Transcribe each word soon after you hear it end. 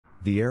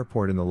The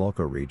airport in the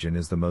Lukla region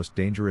is the most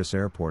dangerous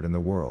airport in the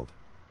world.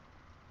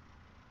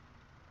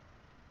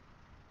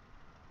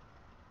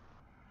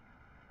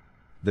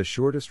 The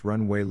shortest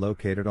runway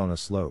located on a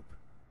slope.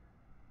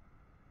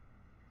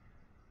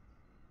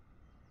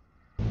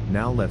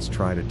 Now let's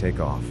try to take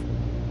off.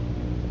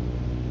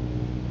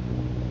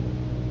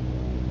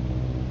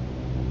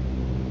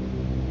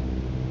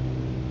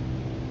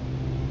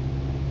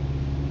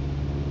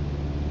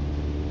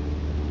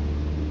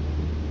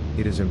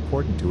 It is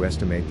important to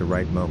estimate the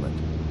right moment.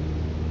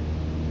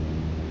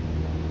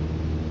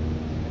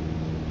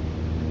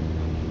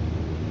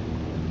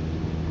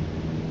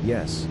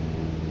 Yes.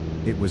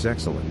 It was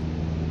excellent.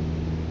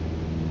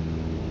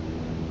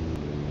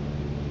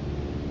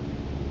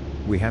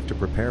 We have to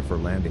prepare for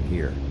landing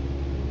here.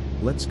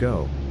 Let's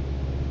go.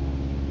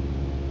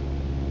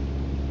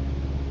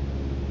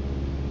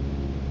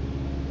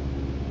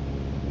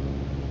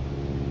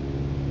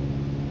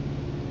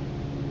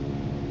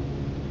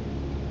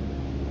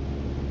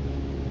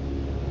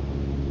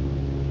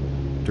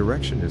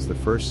 Direction is the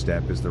first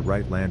step is the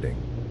right landing.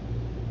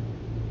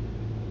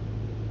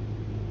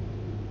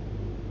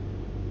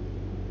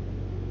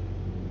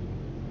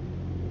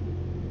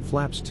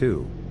 Flaps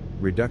 2.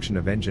 Reduction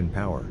of engine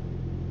power.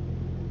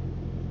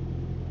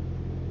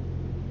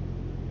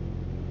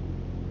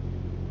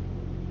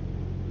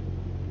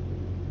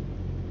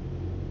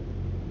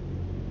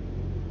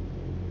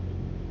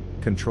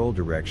 Control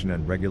direction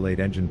and regulate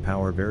engine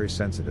power very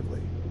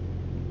sensitively.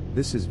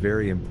 This is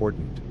very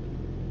important.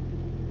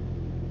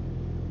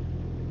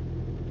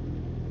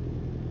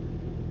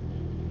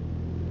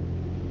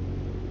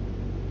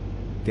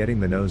 Getting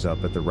the nose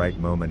up at the right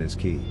moment is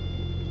key.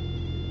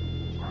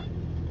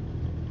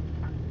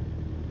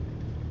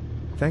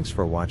 Thanks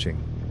for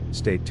watching.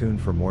 Stay tuned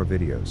for more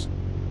videos.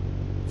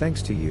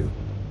 Thanks to you.